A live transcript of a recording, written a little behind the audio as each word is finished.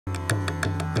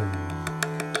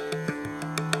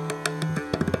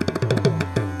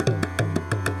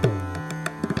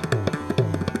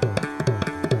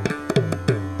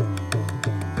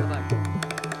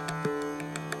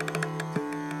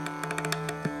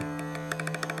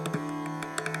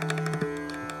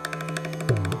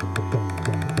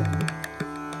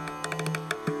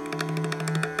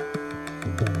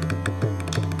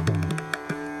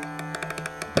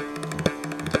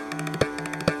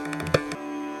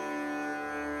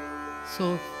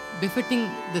So, befitting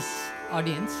this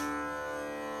audience,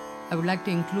 I would like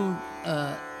to include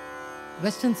a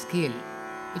Western scale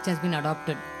which has been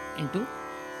adopted into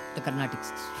the Carnatic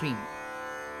stream.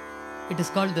 It is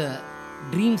called the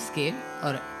Dream scale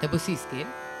or Debussy scale,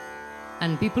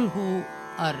 and people who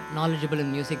are knowledgeable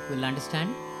in music will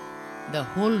understand the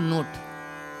whole note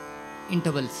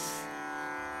intervals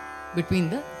between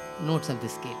the notes of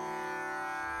this scale.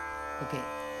 Okay.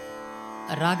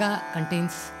 A raga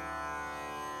contains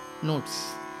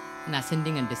notes in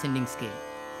ascending and descending scale,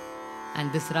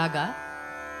 and this raga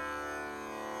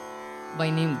by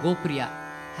name Gopriya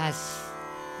has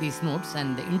these notes,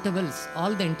 and the intervals,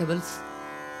 all the intervals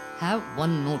have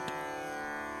one note,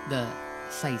 the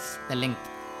size, the length.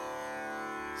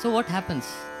 So what happens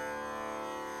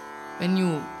when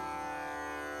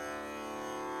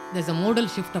there's a modal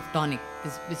shift of tonic,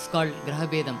 which is called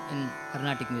Grahabedam in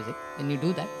Carnatic music. When you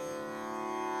do that,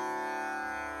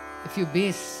 if you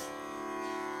base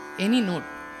any note,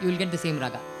 you will get the same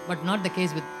raga, but not the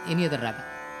case with any other raga.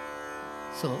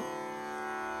 So,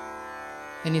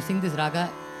 when you sing this raga,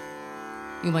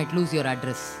 you might lose your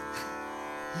address,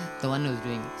 the one who is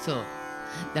doing it. So,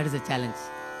 that is a challenge.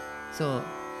 So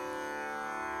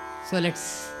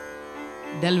let's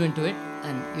delve into it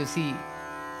and you see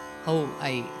how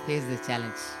I face this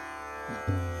challenge.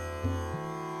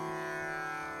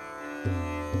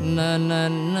 Na na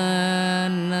na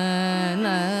na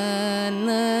na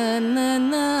na na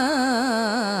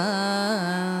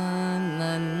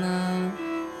na na.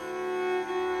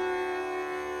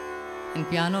 In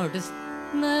piano it is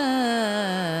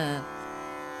na.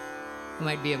 You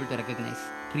might be able to recognize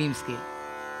Dream scale.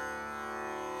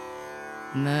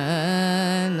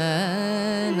 Na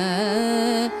na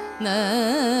na na.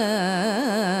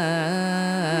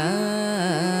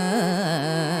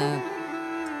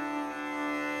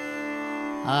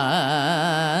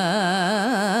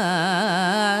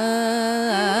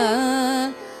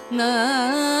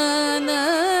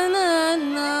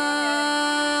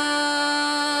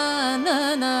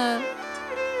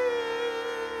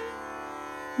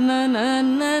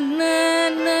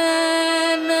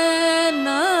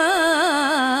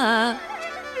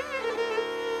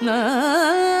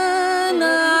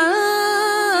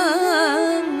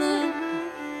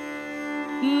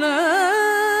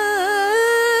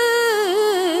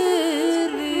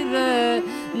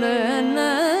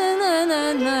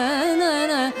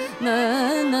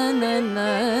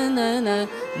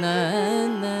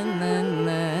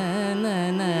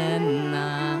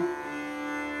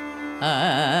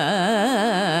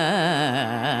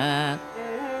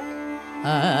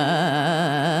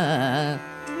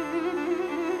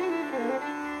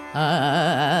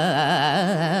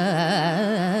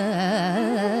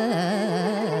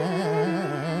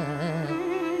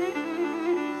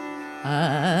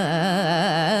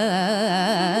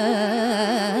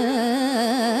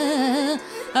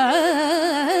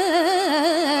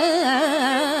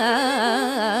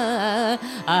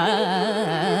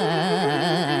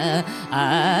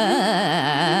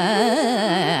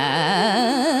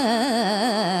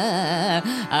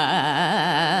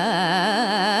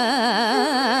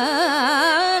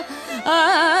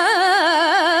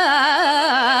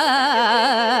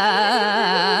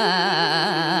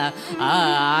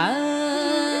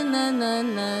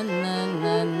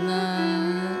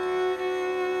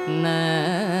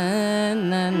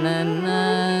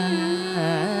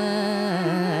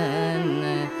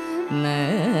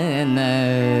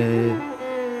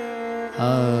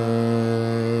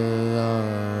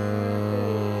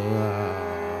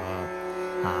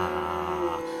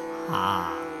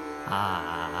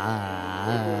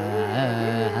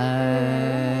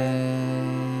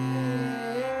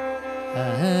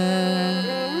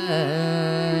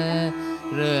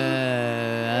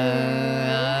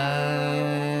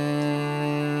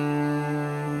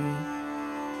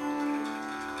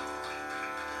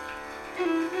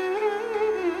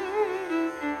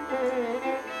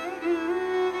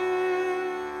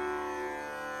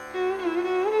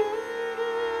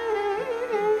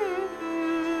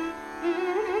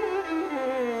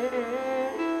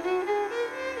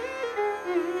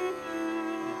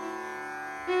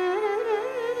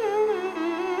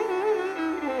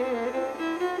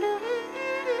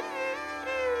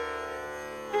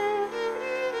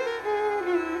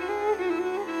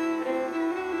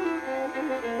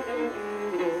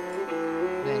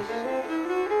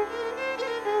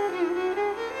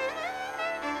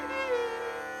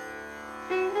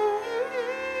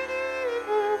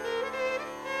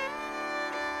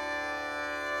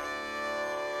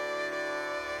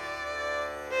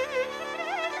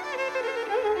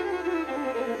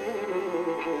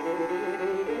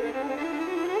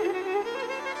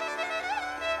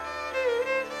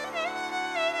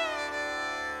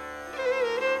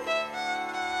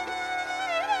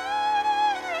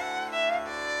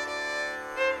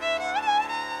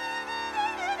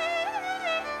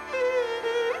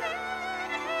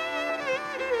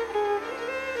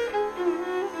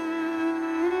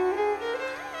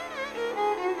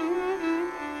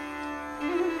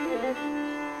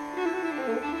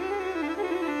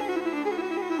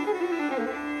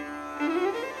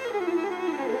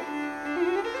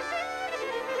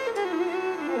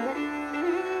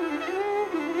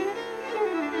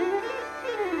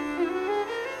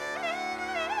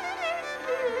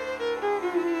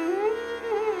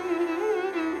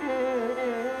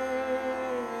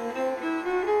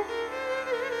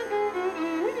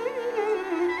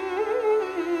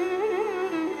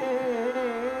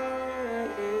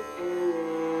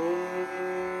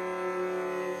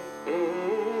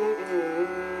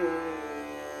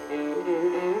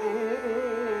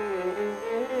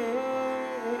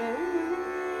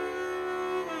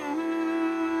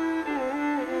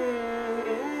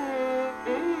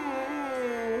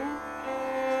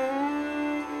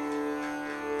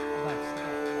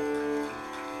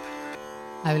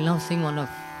 I will now sing one of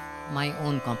my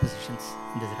own compositions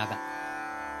in this raga.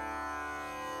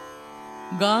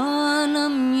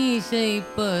 Gaanam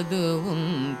Isaippadu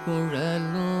un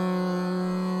kuzhalo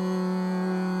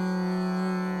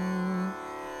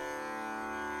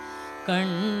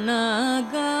Kanna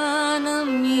Gaanam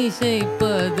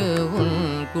Isaippadu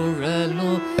un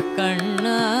kuzhalo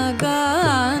Kanna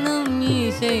Gaanam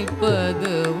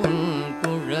Isaippadu un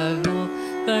kuzhalo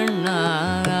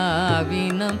Kanna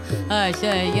Vinam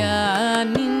Ashaya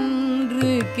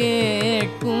nindru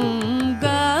ketkum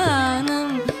Gaanam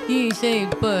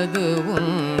Isaippadu un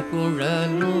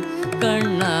kuzhalo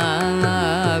Kanna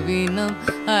Vinam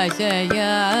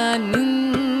Ashaya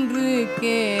nindru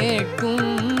ketkum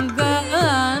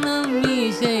Gaanam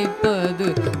Isaippadu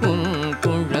un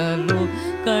kuzhalo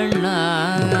Kanna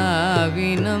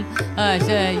Vinam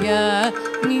Ashaya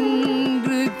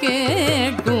nindru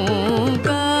ketkum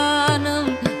Gaanam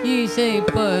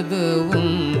Isaippadu un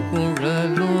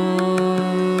kuzhalo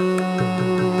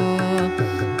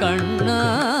Kanna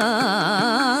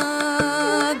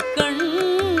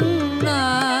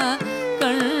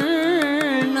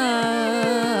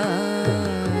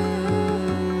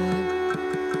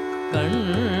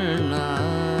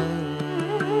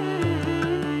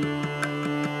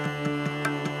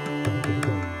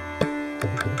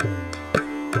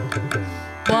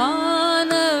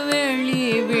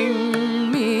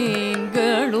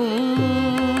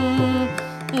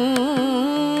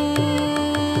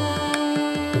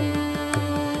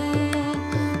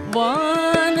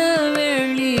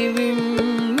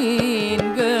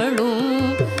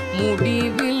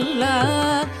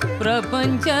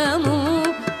பிரபஞ்சமு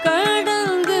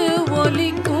கடந்து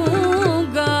ஒலிக்கும்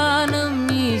கானம்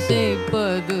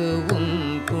இசைப்பது உன்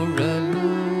குழலோ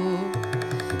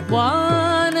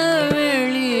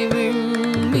வானவெளி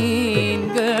விண்மீன்களும்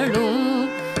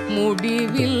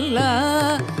முடிவில்லா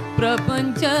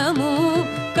பிரபஞ்சமு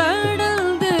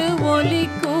கடந்து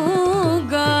ஒலிக்கும்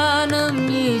கானம்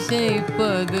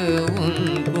இசைப்பது உன்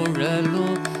குழலோ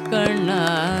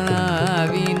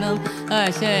கண்ணாவினம்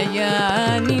அசையா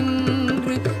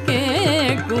நின்று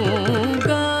கேட்கும்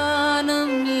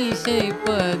கானம்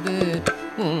இசைப்பது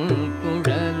உன்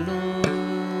குழலோ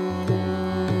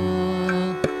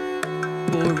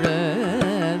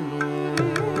குழலோ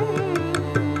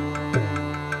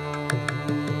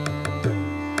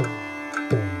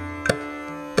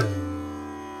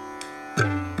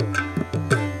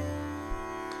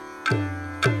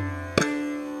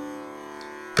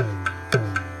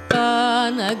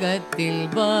கானகத்தில்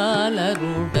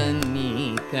பாலருடன் நீ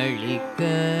கழிக்க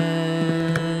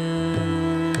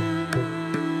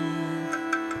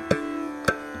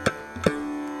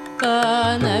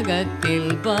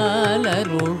கானகத்தில்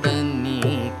பாலருடன் நீ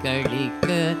கழிக்க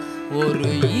ஒரு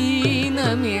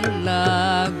ஈனமில்லா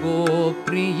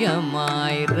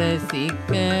கோப்ரியமாய்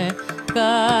ரசிக்க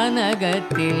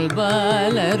கானகத்தில்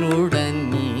பாலருடன்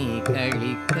நீ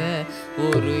கழிக்க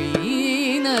ஒரு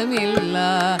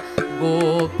ஈனமில்லா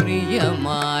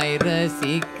கோப்ரியமாய்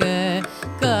ரசிக்க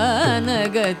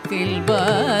கானகத்தில்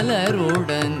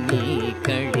பாலருடன் நீ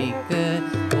கழிக்க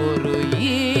ஒரு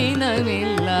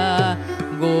ஈனமில்லா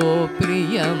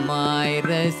கோப்ரியமாய்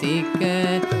ரசிக்க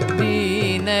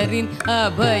தீனரின்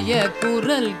அபய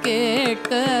குரல்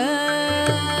கேட்க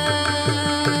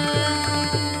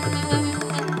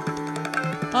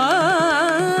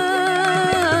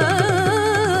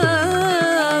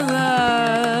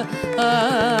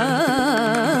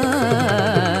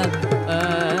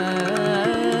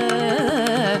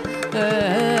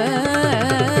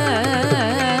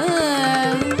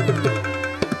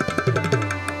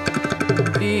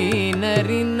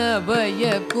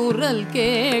குரல்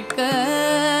கேட்க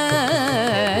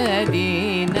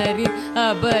தீனரின்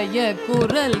அபய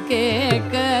குரல் கேட்க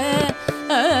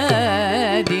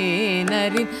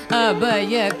தீனரின்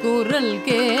அபய குரல்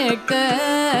கேட்க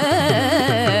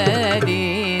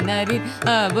தீனரின்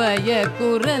அபய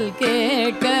குரல்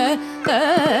கேட்க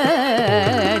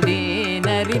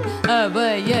தீனரின்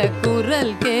அபய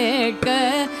குரல் கேட்க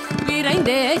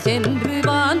விரைந்தே சென்று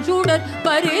வான் சுடர்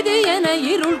பரிதி என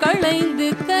இருள் களைந்து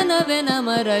கனவென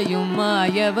மறையும்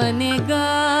மாயவனே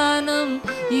கானம்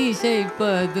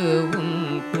இசைப்பது உன்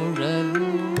குழலோ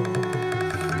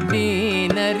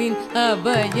தீனரின்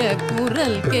அபய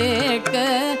குரல் கேட்க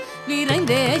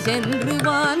விரைந்தே சென்று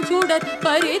வான் சுடர்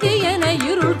பரிதி என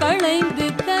இருள் களைந்து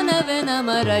கனவென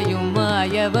மறையும்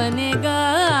மாயவனே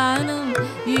கானம்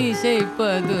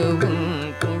இசைப்பது உன்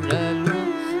குழலோ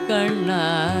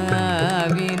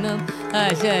கண்ணாவினம்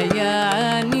அசையா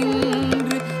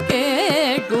நின்று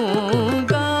கேட்கும்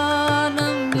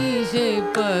கானம்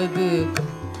இசைப்பது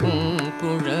உன்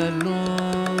குழலோ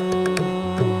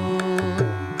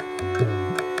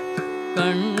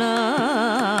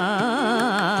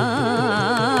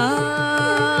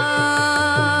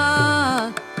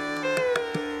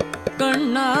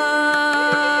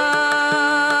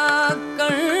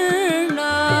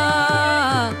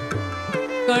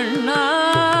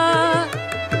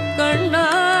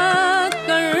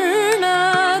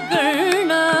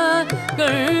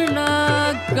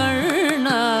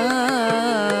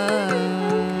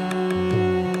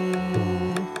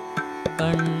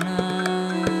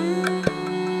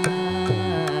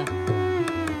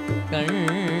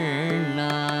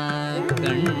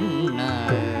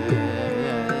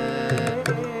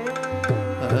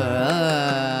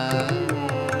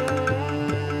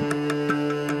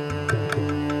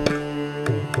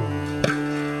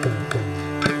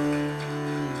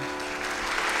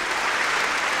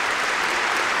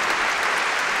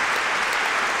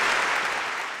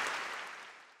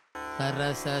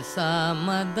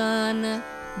सामदान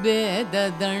वेद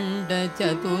दंड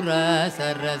चतुरा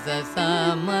सरस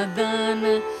सामदान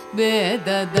वेद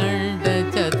दंड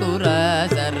चतुरा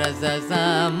सरस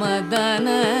सामदान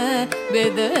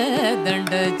वेद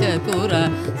दंड चतुरा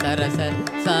सरस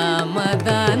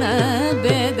सामदान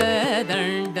वेद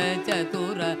दंड